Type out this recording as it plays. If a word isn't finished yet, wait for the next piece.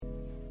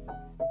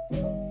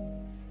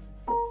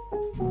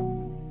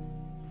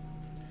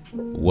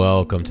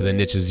Welcome to The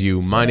Niche Is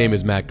You. My name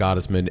is Matt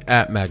Gottesman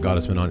at Matt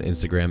Gottesman on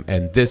Instagram,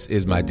 and this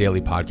is my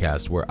daily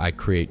podcast where I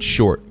create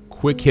short,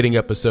 quick-hitting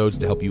episodes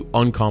to help you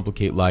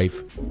uncomplicate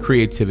life,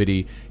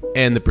 creativity,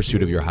 and the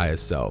pursuit of your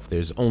highest self.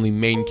 There's only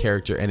main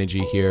character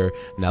energy here.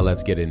 Now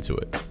let's get into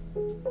it.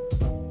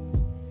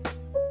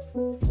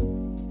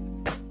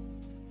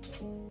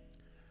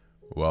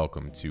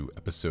 Welcome to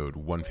episode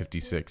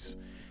 156.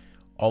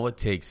 All it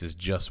takes is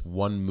just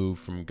one move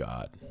from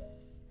God.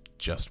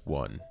 Just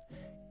one.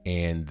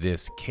 And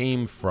this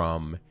came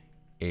from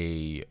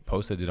a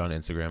post I did on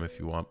Instagram. If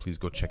you want, please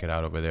go check it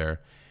out over there.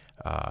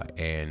 I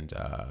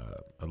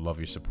love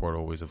your support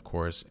always, of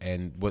course.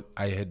 And what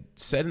I had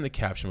said in the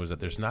caption was that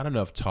there's not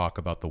enough talk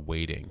about the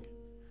waiting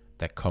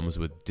that comes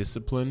with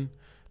discipline,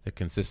 the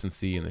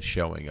consistency, and the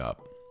showing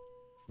up.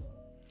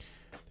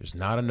 There's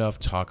not enough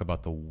talk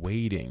about the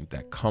waiting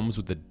that comes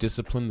with the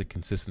discipline, the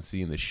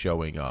consistency, and the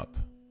showing up.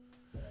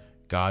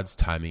 God's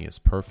timing is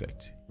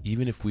perfect,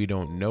 even if we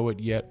don't know it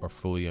yet or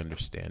fully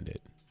understand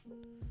it.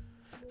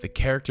 The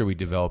character we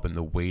develop in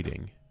the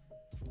waiting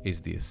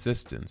is the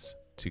assistance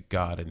to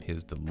God in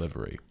his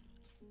delivery.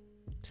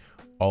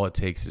 All it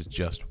takes is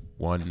just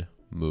one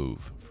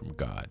move from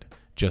God,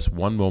 just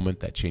one moment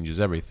that changes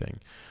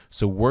everything.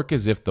 So work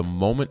as if the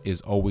moment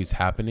is always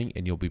happening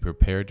and you'll be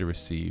prepared to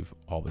receive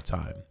all the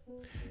time.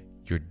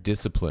 Your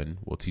discipline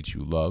will teach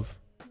you love.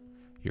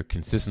 Your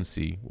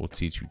consistency will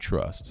teach you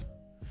trust.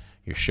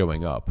 Your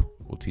showing up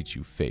will teach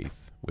you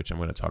faith, which I'm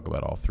going to talk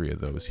about all three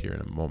of those here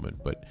in a moment.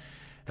 And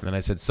then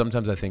I said,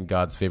 sometimes I think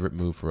God's favorite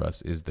move for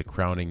us is the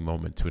crowning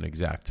moment to an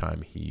exact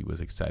time he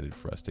was excited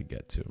for us to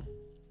get to,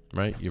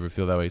 right? You ever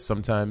feel that way?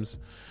 Sometimes,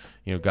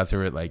 God's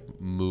favorite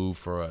move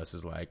for us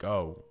is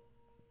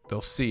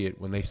they'll see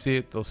it. When they see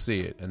it, they'll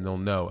see it and they'll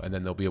know, and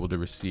then they'll be able to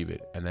receive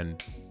it. And then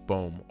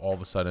boom, all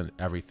of a sudden,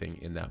 everything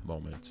in that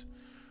moment.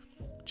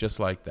 Just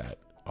like that,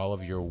 all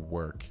of your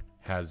work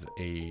has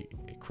a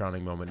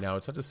crowning moment. Now,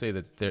 it's not to say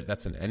that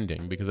that's an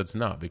ending, because it's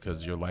not,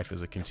 because your life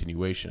is a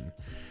continuation.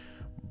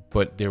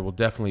 But there will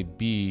definitely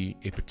be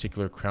a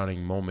particular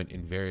crowning moment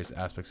in various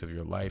aspects of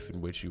your life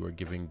in which you are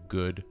giving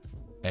good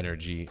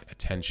energy,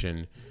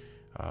 attention,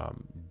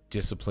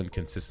 discipline,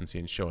 consistency,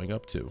 and showing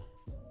up to.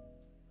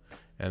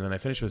 And then I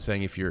finished with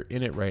saying, if you're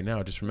in it right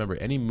now, just remember,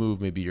 any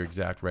move may be your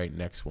exact right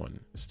next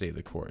one. Stay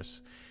the course.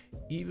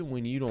 Even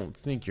when you don't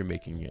think you're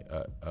making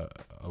a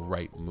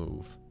right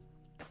move,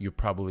 you're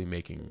probably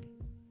making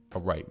a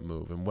right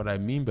move. And what I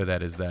mean by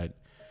that is that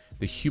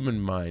the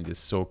human mind is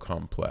so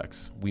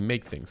complex. We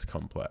make things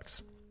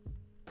complex.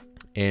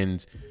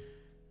 And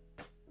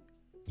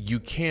you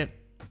can't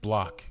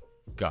block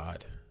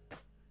God.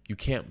 You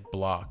can't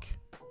block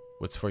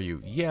what's for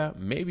you. Yeah,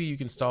 maybe you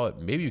can stall it.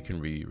 Maybe you can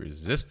be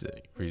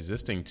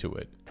resisting to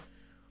it.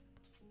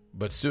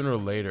 But sooner or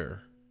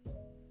later,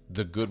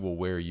 the good will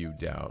wear you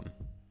down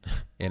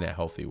in a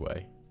healthy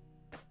way.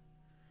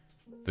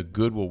 The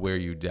good will wear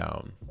you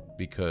down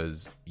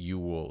because you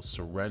will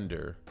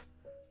surrender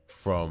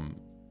from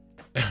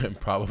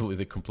probably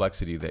the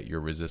complexity that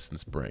your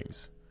resistance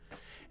brings.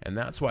 And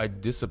that's why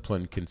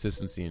discipline,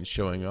 consistency, and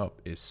showing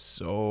up is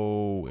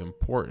so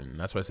important.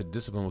 That's why I said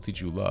discipline will teach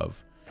you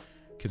love.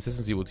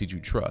 Consistency will teach you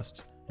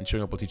trust. And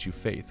showing up will teach you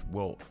faith.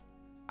 Well,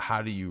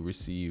 how do you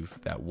receive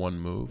that one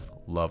move?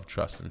 Love,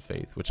 trust, and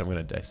faith, which I'm going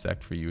to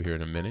dissect for you here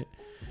in a minute.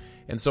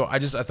 And so I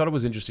thought it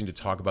was interesting to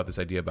talk about this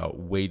idea about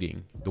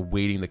waiting, the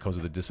waiting that comes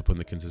with the discipline,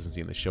 the consistency,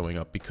 and the showing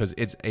up, because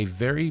it's a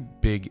very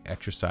big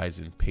exercise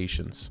in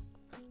patience.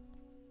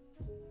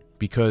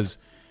 Because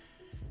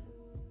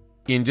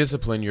in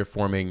discipline, you're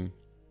forming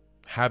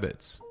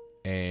habits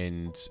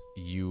and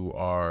you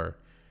are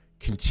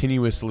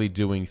continuously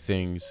doing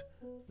things,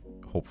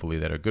 hopefully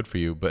that are good for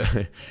you,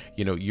 but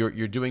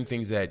you're doing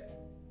things that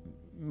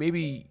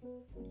maybe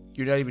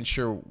you're not even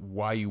sure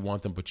why you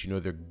want them, but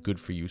they're good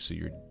for you, so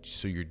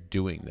you're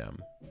doing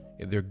them.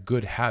 They're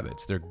good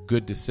habits, they're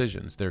good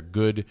decisions, they're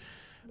good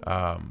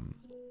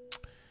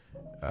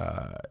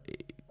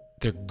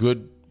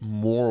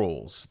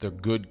morals, they're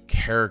good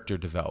character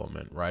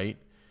development, right?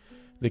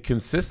 The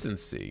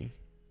consistency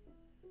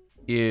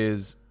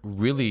is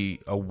really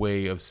a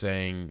way of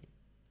saying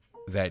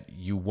that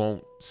you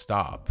won't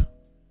stop,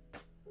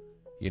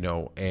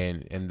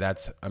 and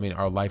that's,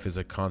 our life is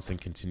a constant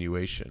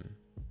continuation,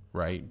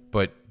 right?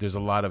 But there's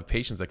a lot of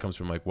patience that comes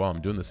from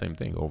I'm doing the same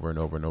thing over and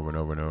over and over and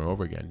over and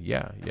over again.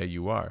 Yeah,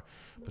 you are.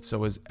 But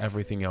so is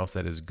everything else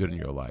that is good in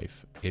your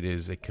life. It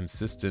is a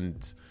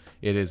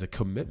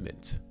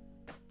commitment.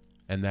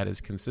 And that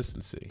is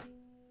consistency.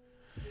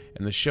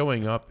 And the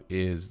showing up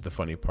is the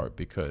funny part,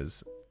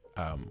 because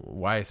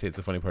why I say it's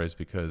the funny part is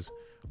because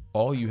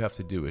all you have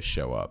to do is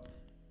show up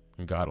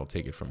and God will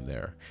take it from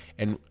there.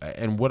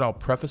 And what I'll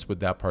preface with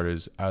that part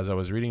is, as I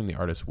was reading The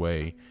Artist's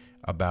Way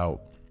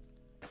about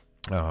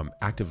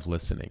active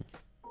listening.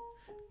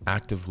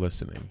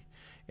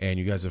 And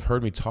you guys have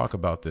heard me talk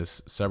about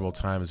this several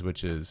times,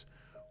 which is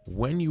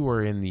when you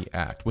are in the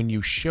act, when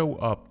you show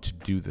up to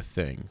do the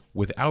thing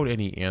without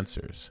any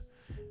answers,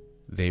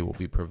 they will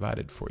be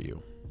provided for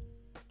you.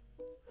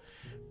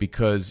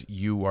 Because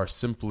you are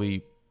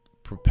simply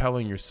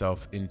propelling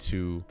yourself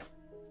into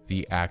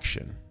the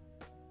action.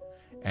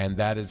 And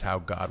that is how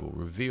God will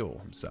reveal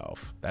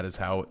himself. That is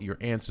how your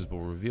answers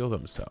will reveal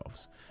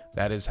themselves.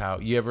 That is how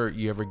you ever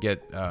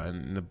get,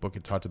 in the book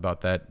it talked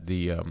about that,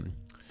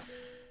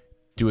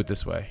 do it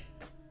this way.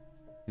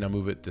 Now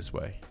move it this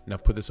way. Now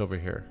put this over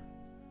here.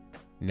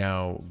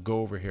 Now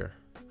go over here.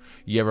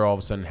 You ever all of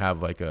a sudden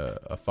have like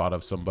a thought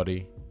of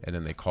somebody and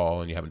then they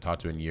call and you haven't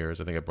talked to in years?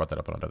 I think I brought that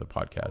up on another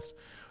podcast.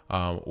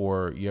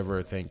 Or you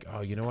ever think,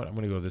 oh, you know what? I'm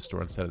going to go to this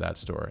store instead of that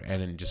store.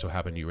 And it just so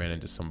happened you ran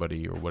into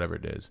somebody or whatever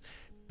it is.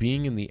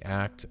 Being in the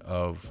act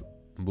of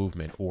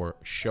movement or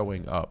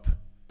showing up,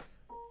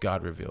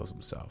 God reveals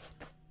himself.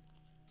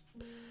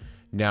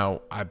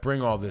 Now, I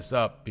bring all this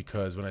up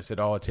because when I said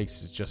all it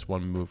takes is just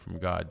one move from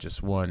God,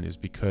 just one, is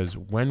because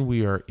when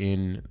we are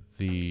in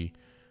the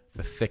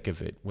thick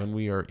of it, when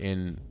we are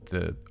in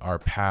our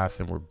path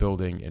and we're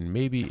building, and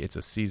maybe it's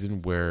a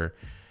season where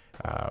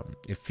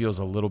it feels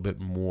a little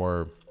bit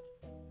more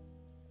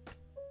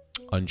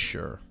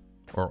unsure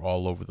or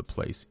all over the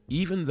place,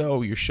 even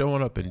though you're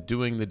showing up and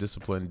doing the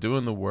discipline,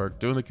 doing the work,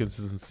 doing the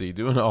consistency,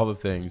 doing all the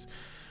things,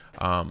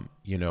 and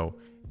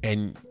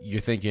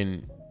you're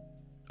thinking,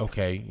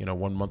 okay,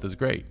 1 month is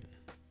great.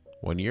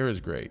 1 year is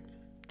great.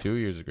 2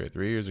 years is great.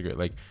 3 years is great.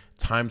 Like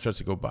time starts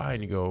to go by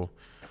and you go,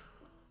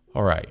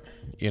 all right,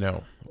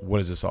 what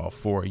is this all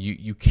for?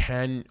 You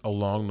can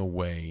along the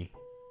way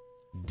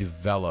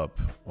develop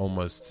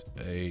almost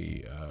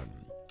a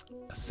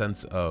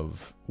sense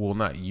of, well,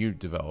 not you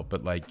develop,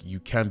 but like you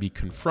can be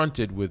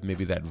confronted with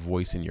maybe that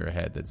voice in your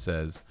head that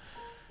says,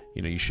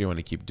 you sure want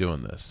to keep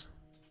doing this.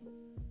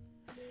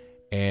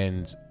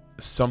 And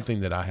something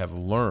that I have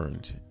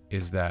learned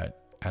is that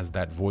as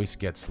that voice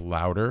gets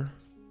louder,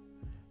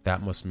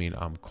 that must mean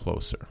I'm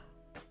closer.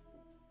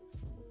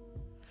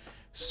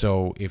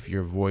 So if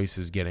your voice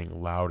is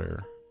getting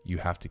louder, you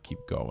have to keep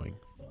going.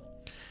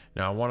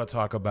 Now, I want to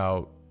talk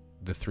about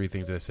the three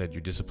things that I said.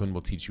 Your discipline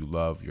will teach you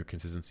love, your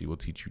consistency will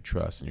teach you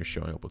trust, and your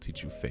showing up will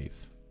teach you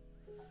faith.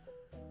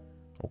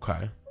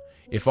 Okay?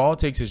 If all it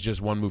takes is just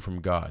one move from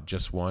God,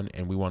 just one,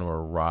 and we want to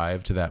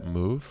arrive to that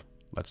move,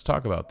 let's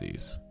talk about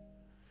these.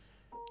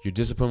 Your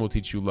discipline will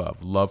teach you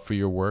love for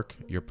your work,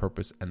 your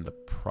purpose, and the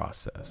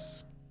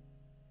process.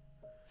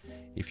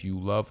 If you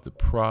love the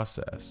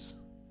process,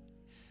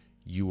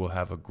 you will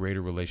have a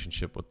greater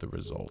relationship with the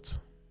result.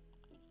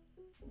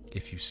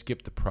 If you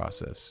skip the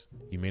process,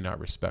 you may not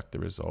respect the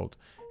result,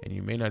 and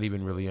you may not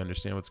even really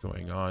understand what's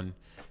going on,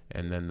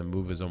 and then the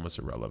move is almost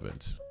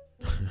irrelevant.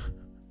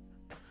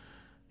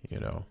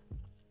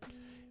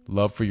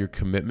 Love for your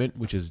commitment,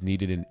 which is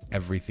needed in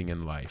everything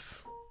in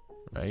life,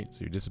 right?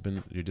 So your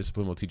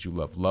discipline will teach you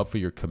love for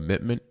your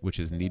commitment, which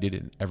is needed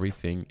in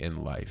everything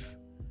in life.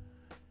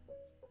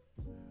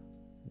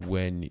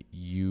 When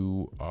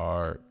you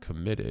are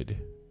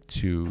committed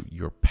to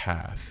your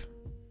path,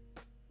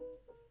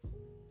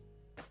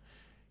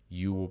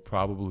 you will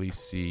probably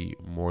see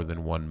more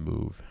than one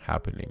move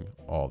happening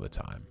all the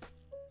time.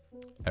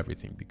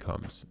 Everything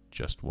becomes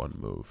just one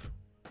move.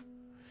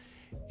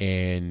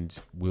 And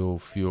we'll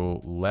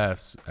feel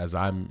less, as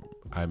I'm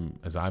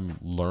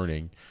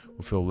learning,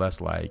 we'll feel less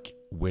like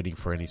waiting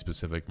for any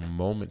specific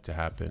moment to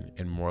happen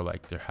and more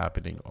like they're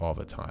happening all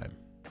the time.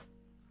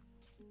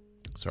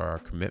 So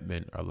our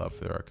love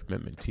for our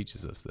commitment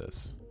teaches us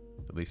this.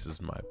 At least this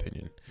is my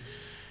opinion.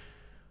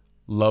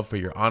 Love for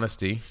your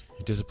honesty.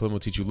 Your discipline will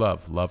teach you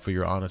love for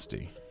your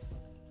honesty.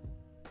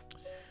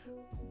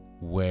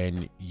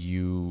 When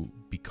you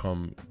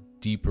become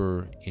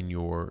deeper in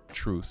your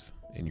truth,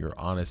 in your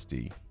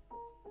honesty,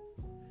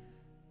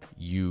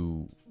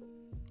 you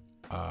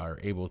are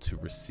able to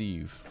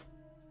receive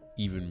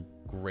even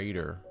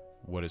greater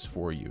what is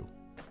for you.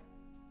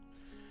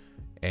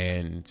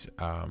 And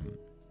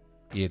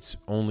it's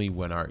only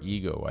when our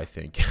ego, I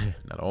think,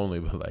 not only,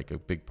 but like a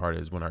big part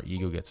is when our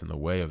ego gets in the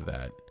way of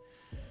that,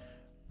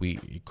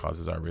 it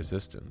causes our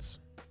resistance.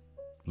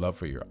 Love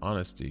for your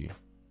honesty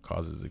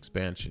causes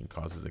expansion,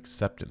 causes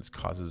acceptance,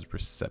 causes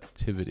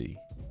receptivity.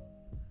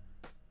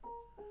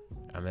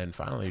 And then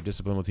finally, your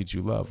discipline will teach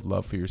you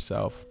love for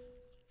yourself.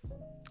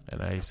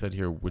 And I said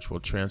here, which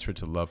will transfer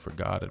to love for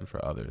God and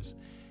for others.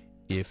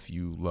 If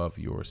you love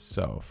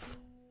yourself,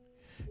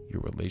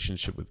 your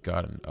relationship with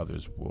God and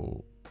others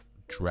will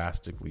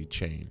drastically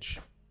change.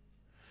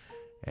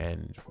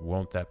 And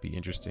won't that be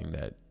interesting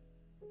that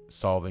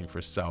solving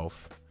for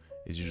self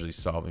is usually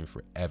solving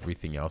for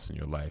everything else in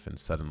your life, and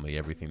suddenly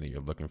everything that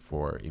you're looking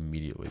for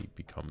immediately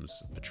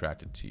becomes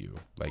attracted to you,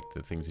 like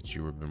the things that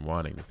you have been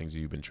wanting, the things that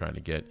you've been trying to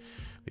get.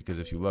 Because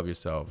if you love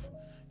yourself,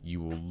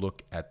 you will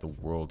look at the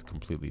world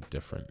completely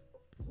different.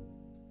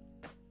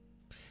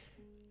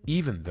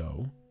 Even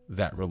though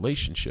that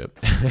relationship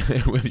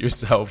with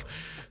yourself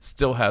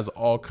still has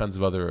all kinds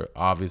of other,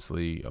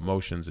 obviously,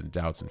 emotions and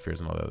doubts and fears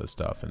and all that other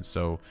stuff. And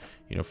so,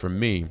 for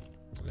me,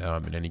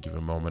 in any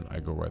given moment, I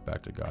go right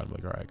back to God. I'm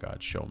like, all right,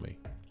 God, show me.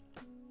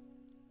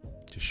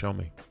 Just show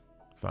me.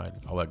 Fine,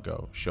 I'll let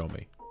go. Show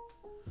me.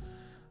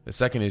 The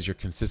second is your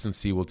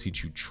consistency will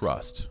teach you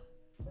trust.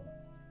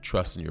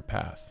 Trust in your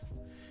path.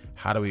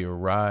 How do we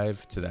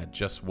arrive to that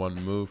just one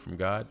move from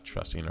God?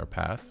 Trusting in our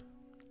path.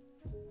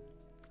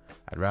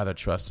 I'd rather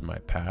trust in my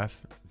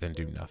path than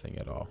do nothing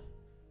at all.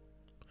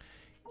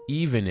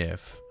 Even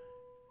if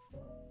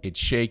it's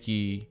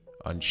shaky,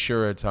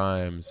 unsure at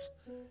times,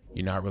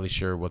 you're not really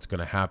sure what's going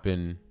to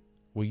happen.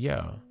 Well,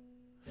 yeah,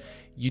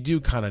 you do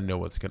kind of know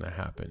what's going to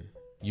happen.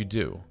 You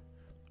do.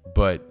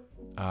 But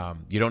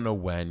you don't know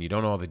when, you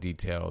don't know all the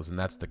details, and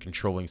that's the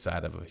controlling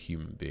side of a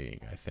human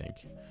being, I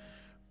think.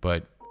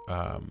 But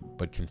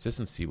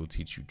consistency will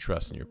teach you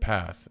trust in your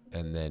path,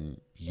 and then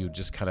you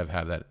just kind of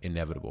have that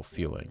inevitable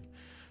feeling.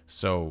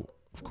 So,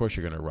 of course,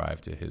 you're going to arrive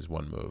to his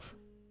one move.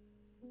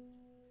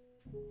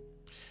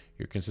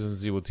 Your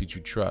consistency will teach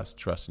you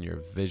trust in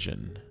your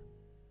vision.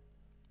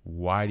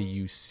 Why do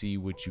you see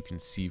what you can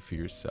see for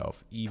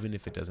yourself, even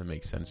if it doesn't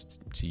make sense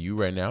to you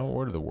right now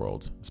or to the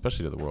world,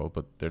 especially to the world,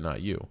 but they're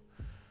not you?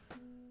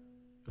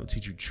 It'll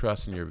teach you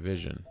trust in your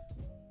vision,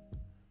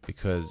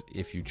 because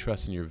if you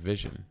trust in your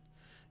vision,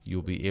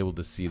 you'll be able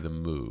to see the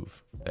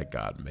move that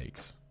God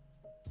makes,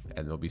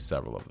 and there'll be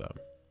several of them.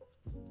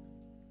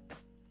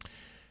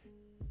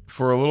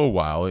 For a little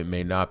while, it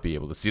may not be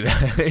able to see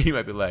that. You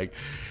might be like,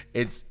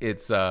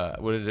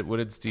 what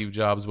did Steve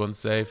Jobs once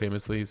say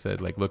famously? He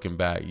said, like, looking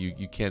back,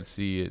 you can't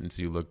see it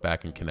until you look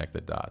back and connect the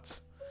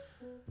dots.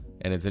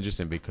 And it's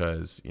interesting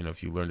because,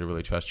 if you learn to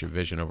really trust your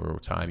vision over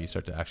time, you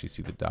start to actually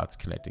see the dots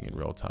connecting in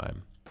real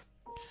time.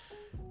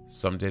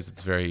 Some days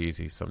it's very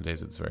easy. Some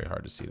days it's very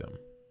hard to see them,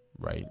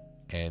 right?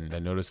 And I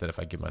notice that if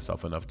I give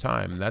myself enough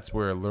time, that's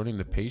where learning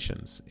the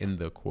patience in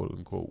the quote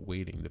unquote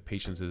waiting, the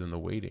patience is in the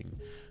waiting.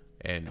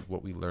 And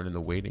what we learn in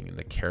the waiting and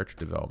the character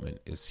development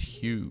is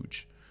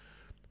huge.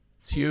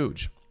 It's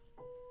huge,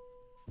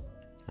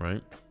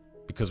 right?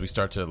 Because we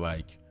start to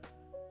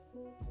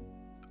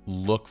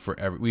look for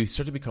we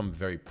start to become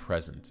very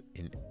present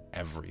in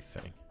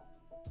everything.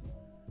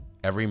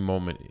 Every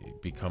moment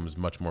becomes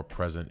much more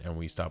present, and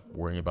we stop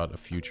worrying about the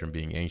future and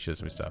being anxious,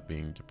 and we stop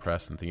being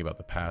depressed and thinking about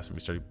the past, and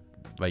we start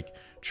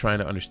trying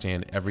to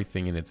understand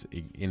everything in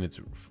its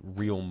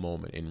real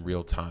moment, in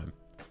real time.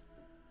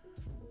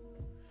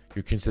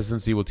 Your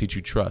consistency will teach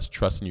you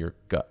trust in your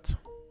gut.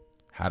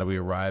 How do we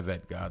arrive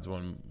at God's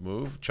one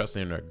move?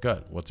 Trusting in our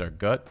gut. What's our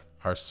gut?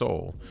 Our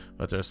soul.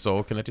 What's our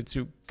soul connected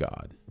to?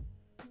 God.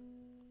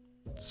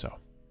 So,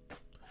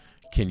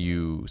 can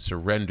you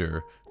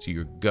surrender to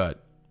your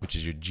gut, which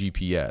is your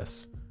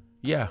GPS?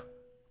 Yeah,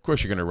 of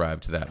course you're going to arrive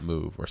to that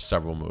move or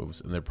several moves,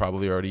 and they're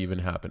probably already even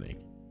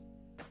happening.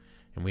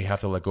 And we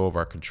have to let go of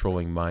our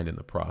controlling mind in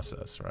the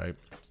process, right?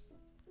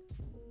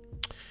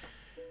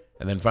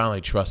 And then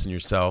finally, trust in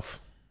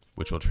yourself,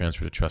 which will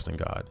transfer to trust in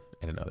God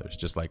and in others.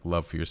 Just like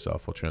love for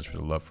yourself will transfer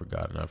to love for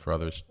God and love for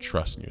others,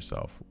 trust in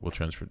yourself will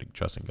transfer to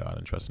trust in God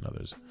and trust in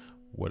others.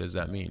 What does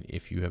that mean?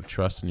 If you have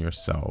trust in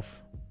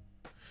yourself,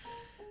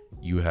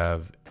 you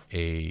have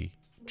a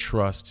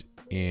trust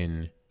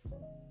in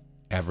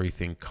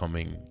everything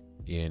coming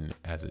in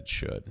as it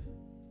should.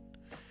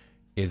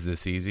 Is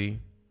this easy?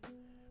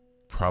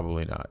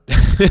 Probably not.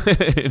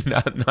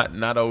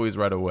 not always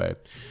right away.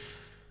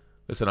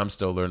 Listen, I'm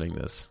still learning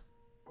this.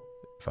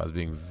 If I was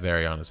being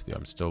very honest with you,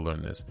 I'm still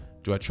learning this.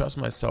 Do I trust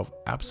myself?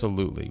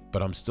 Absolutely.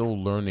 But I'm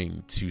still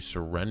learning to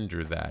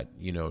surrender that,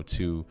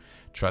 to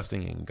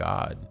trusting in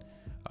God.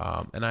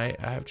 And I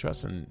have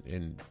trust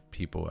in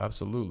people.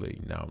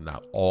 Absolutely. Now,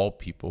 not all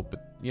people,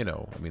 but,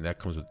 that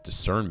comes with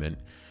discernment.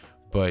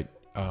 But,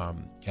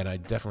 and I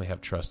definitely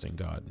have trust in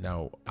God.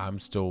 Now, I'm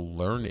still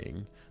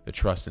learning the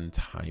trust in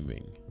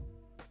timing.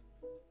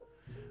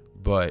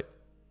 But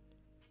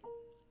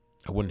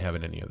I wouldn't have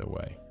it any other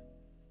way.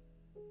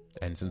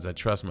 And since I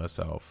trust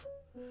myself,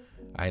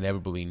 I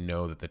inevitably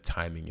know that the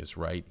timing is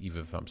right,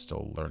 even if I'm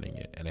still learning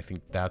it. And I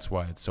think that's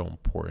why it's so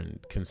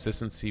important.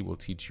 Consistency will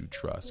teach you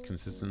trust.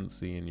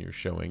 Consistency in your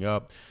showing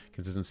up,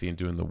 consistency in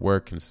doing the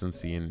work,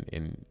 consistency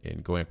in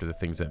going after the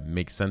things that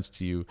make sense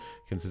to you,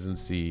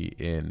 consistency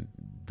in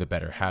the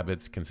better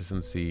habits,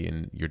 consistency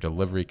in your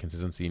delivery,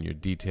 consistency in your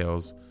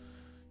details.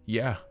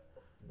 Yeah,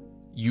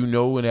 you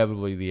know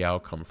inevitably the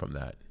outcome from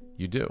that.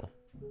 You do.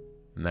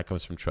 And that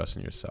comes from trust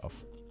in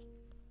yourself.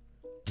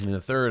 And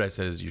the third, I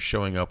said, is your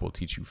showing up will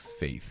teach you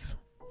faith.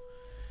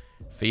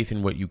 Faith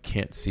in what you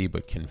can't see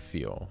but can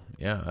feel.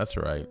 Yeah, that's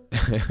right.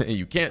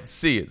 You can't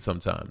see it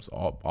sometimes,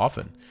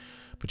 often,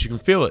 but you can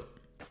feel it.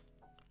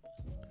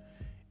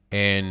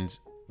 And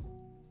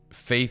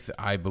faith,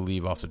 I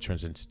believe, also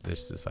turns into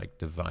this like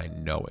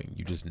divine knowing.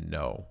 You just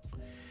know.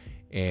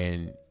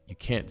 And you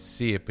can't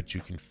see it, but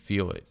you can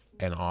feel it.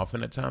 And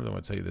often at times, I'm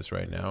going to tell you this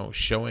right now,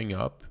 showing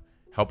up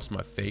helps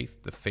my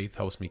faith. The faith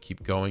helps me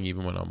keep going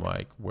even when I'm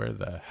like, where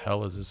the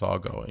hell is this all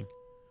going?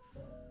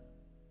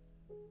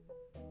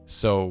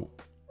 So,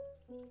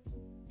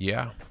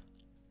 yeah,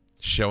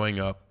 showing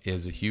up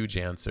is a huge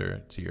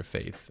answer to your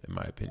faith, in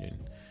my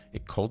opinion.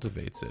 It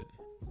cultivates it.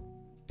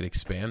 It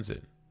expands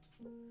it.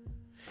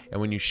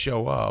 And when you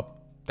show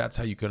up, that's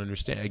how you can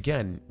understand.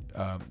 Again,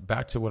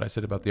 back to what I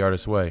said about the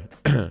artist's way.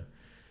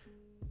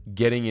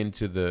 Getting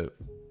into the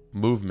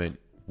movement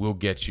will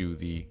get you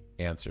the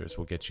answers,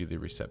 will get you the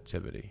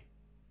receptivity.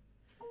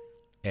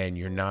 and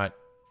you're not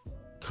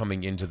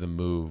coming into the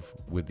move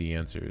with the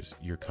answers.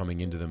 You're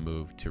coming into the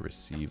move to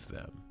receive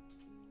them,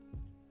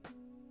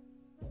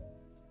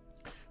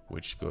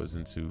 which goes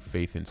into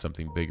faith in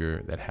something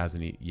bigger that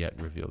hasn't yet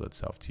revealed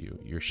itself to you.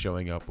 Your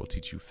showing up will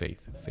teach you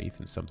faith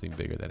in something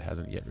bigger that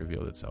hasn't yet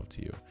revealed itself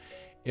to you.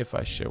 If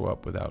I show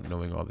up without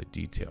knowing all the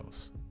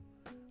details,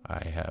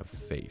 I have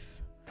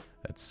faith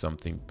that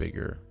something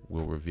bigger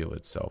will reveal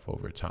itself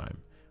over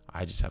time.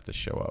 I just have to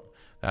show up.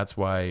 That's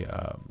why,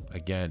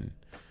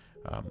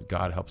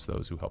 God helps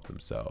those who help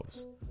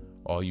themselves.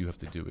 All you have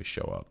to do is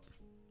show up.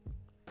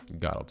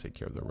 God will take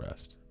care of the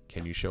rest.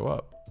 Can you show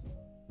up?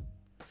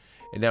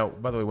 And now,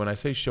 by the way, when I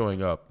say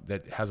showing up,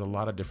 that has a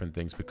lot of different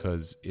things,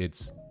 because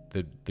it's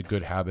the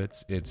good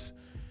habits. It's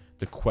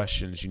the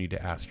questions you need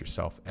to ask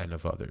yourself and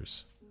of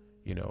others.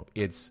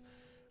 It's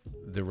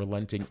the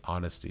relenting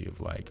honesty of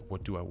like,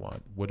 what do I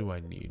want? What do I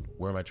need?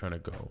 Where am I trying to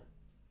go?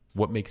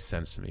 What makes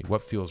sense to me?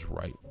 What feels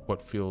right?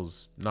 What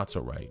feels not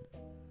so right?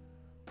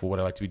 What would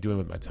I like to be doing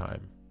with my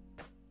time?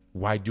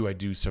 Why do I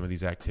do some of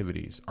these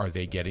activities? Are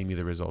they getting me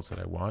the results that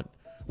I want?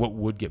 What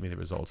would get me the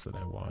results that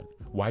I want?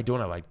 Why don't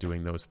I like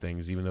doing those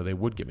things, even though they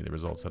would get me the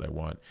results that I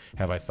want?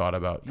 Have I thought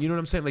about, you know what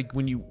I'm saying? Like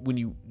when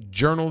you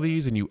journal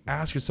these and you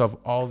ask yourself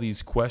all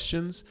these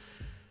questions,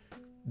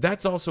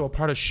 that's also a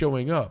part of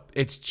showing up.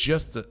 It's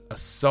just a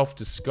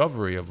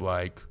self-discovery of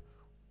like,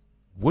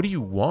 what do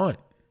you want?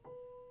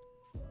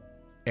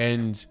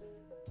 And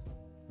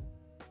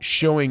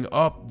showing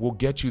up will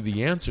get you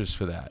the answers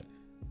for that.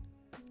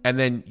 And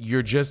then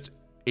you're just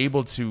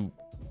able to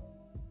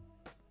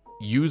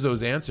use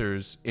those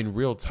answers in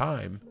real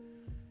time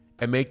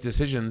and make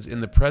decisions in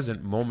the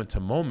present, moment to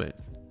moment.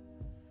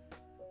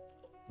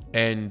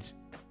 And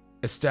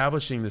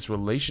establishing this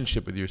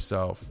relationship with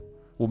yourself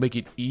will make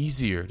it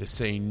easier to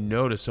say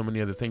no to so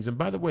many other things. And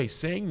by the way,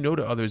 saying no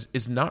to others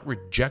is not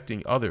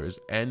rejecting others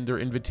and their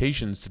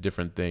invitations to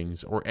different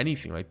things or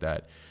anything like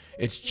that.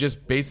 It's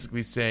just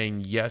basically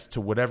saying yes to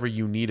whatever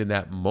you need in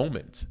that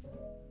moment.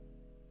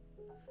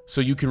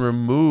 So you can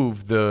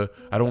remove I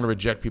don't want to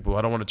reject people.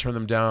 I don't want to turn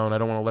them down. I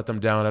don't want to let them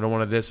down. I don't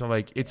want to this. I'm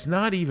like, it's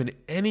not even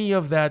any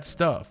of that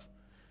stuff.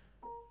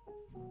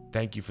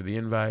 Thank you for the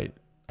invite.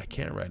 I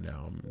can't right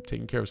now. I'm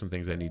taking care of some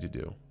things I need to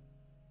do.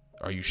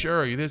 Are you sure?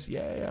 Are you this?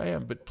 Yeah, I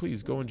am. But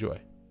please go enjoy.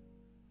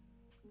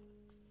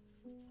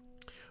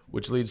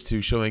 Which leads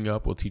to showing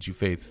up will teach you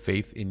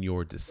faith in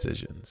your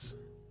decisions.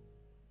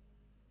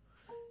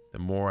 The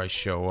more I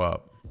show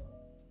up,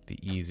 the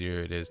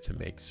easier it is to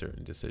make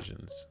certain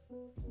decisions.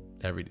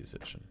 Every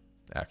decision,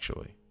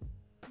 actually.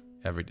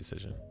 Every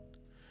decision.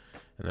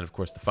 And then, of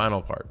course, the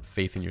final part,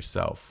 faith in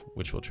yourself,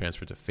 which will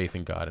transfer to faith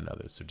in God and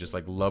others. So just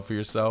like love for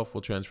yourself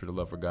will transfer to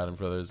love for God and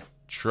for others,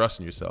 trust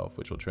in yourself,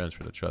 which will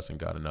transfer to trust in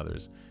God and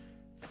others,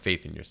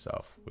 faith in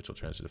yourself, which will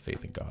transfer to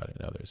faith in God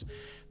and others.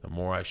 The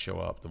more I show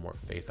up, the more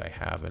faith I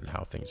have in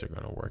how things are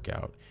going to work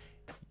out.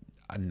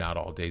 Not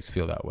all days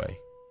feel that way.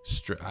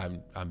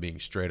 I'm being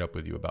straight up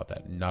with you about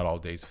that. Not all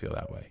days feel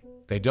that way.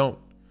 They don't.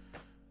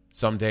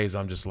 Some days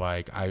I'm just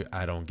like,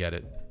 I don't get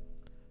it.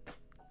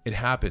 It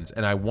happens.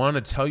 And I want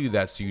to tell you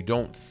that so you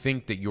don't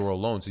think that you're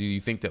alone. So you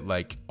think that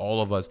like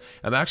all of us,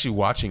 I'm actually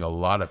watching a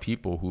lot of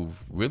people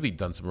who've really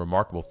done some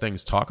remarkable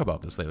things talk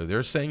about this lately.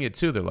 They're saying it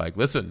too. They're like,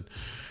 listen,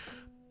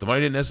 the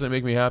money didn't necessarily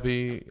make me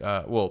happy.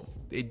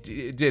 It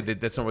did.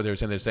 That's not what they were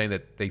saying. They're saying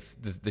that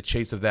the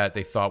chase of that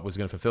they thought was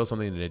going to fulfill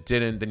something and it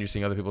didn't. Then you're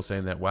seeing other people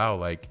saying that, wow,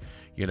 like,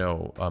 even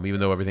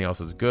though everything else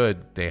is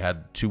good, they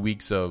had 2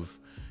 weeks of,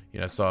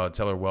 I saw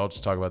Taylor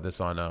Welch talk about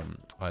this on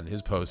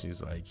his post.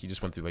 He's like, he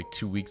just went through like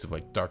 2 weeks of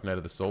like dark night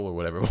of the soul or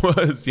whatever it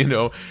was,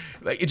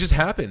 like it just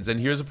happens. And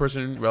here's a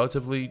person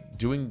relatively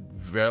doing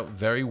very,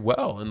 very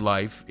well in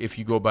life. If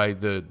you go by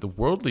the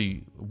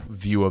worldly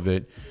view of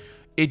it,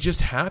 it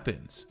just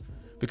happens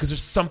because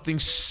there's something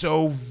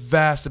so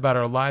vast about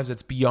our lives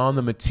that's beyond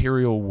the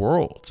material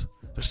world.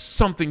 There's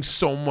something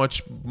so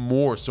much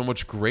more, so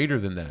much greater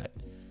than that.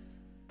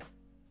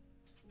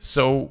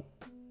 So,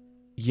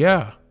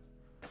 yeah.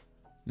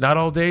 Not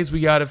all days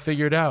we got it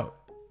figured out,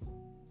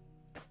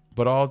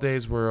 but all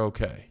days we're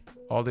okay.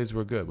 All days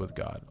we're good with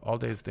God. All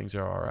days things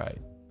are all right.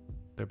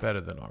 They're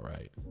better than all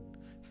right.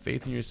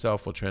 Faith in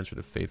yourself will transfer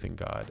to faith in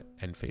God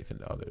and faith in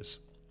others.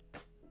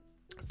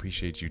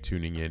 Appreciate you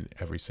tuning in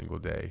every single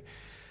day.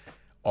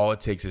 All it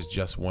takes is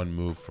just one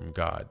move from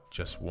God,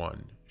 just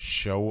one.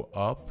 Show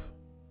up,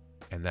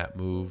 and that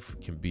move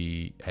can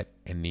be at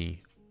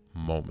any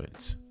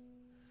moment.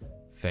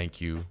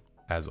 Thank you.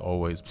 As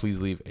always, please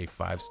leave a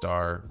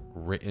 5-star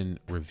written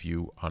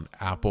review on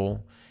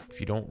Apple. If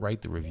you don't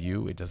write the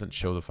review, it doesn't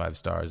show the 5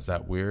 stars. Is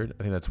that weird?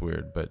 I think that's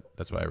weird, but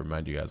that's why I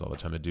remind you guys all the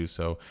time to do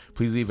so.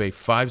 Please leave a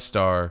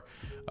 5-star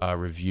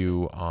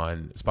review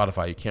on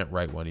Spotify. You can't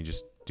write one. You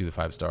just do the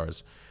 5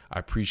 stars. I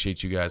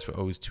appreciate you guys for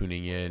always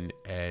tuning in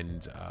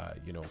and,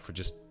 for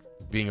just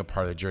being a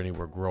part of the journey.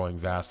 We're growing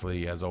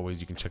vastly. As always,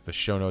 you can check the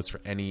show notes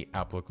for any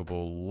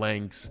applicable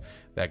links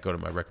that go to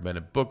my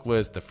recommended book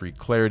list, the free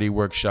clarity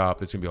workshop.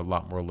 There's going to be a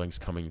lot more links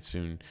coming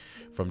soon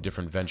from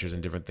different ventures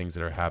and different things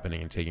that are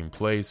happening and taking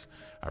place.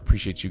 I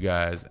appreciate you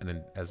guys. And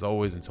then, as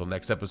always, until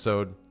next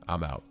episode,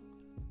 I'm out.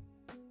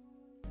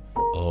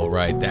 All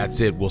right,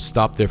 that's it. We'll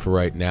stop there for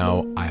right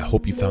now. I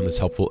hope you found this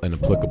helpful and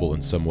applicable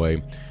in some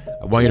way.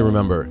 I want you to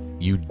remember,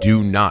 you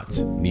do not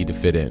need to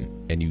fit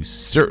in, and you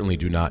certainly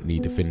do not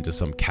need to fit into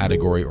some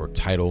category or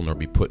title nor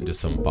be put into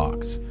some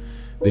box.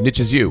 The niche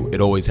is you. It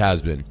always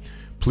has been.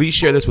 Please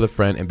share this with a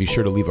friend and be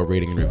sure to leave a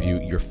rating and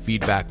review. Your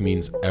feedback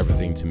means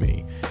everything to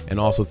me. And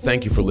also,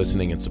 thank you for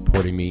listening and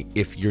supporting me.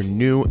 If you're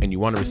new and you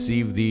want to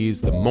receive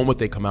these the moment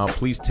they come out,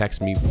 please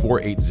text me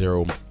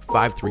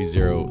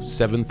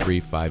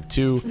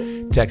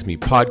 480-530-7352. Text me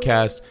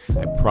podcast.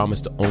 I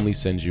promise to only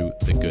send you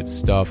the good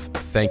stuff.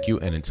 Thank you.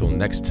 And until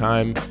next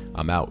time,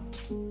 I'm out.